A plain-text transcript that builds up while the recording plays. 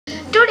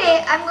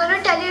I'm going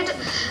to tell you,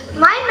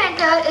 my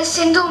mentor is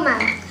Sindhu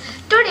ma'am.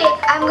 Today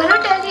I'm going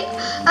to tell you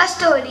a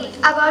story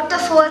about the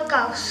 4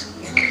 cows.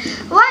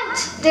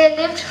 Once there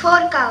lived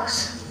 4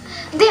 cows.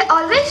 They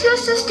always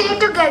used to stay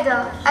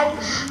together and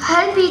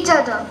help each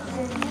other.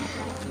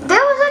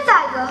 There was a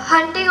tiger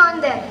hunting on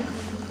them.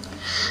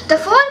 The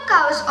 4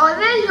 cows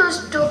always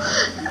used to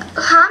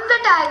harm the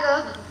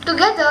tiger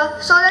together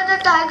so that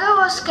the tiger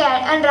was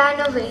scared and ran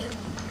away.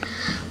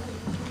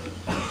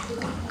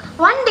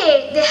 One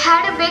day they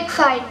had a big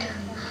fight.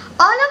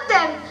 All of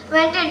them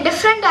went in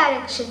different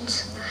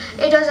directions.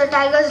 It was the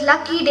tiger's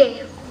lucky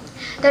day.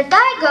 The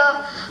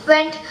tiger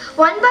went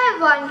one by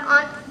one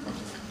on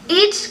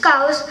each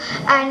cows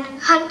and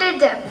hunted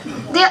them.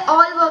 They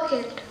all were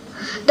killed.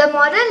 The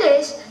moral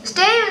is,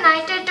 stay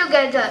united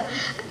together.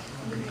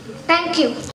 Thank you.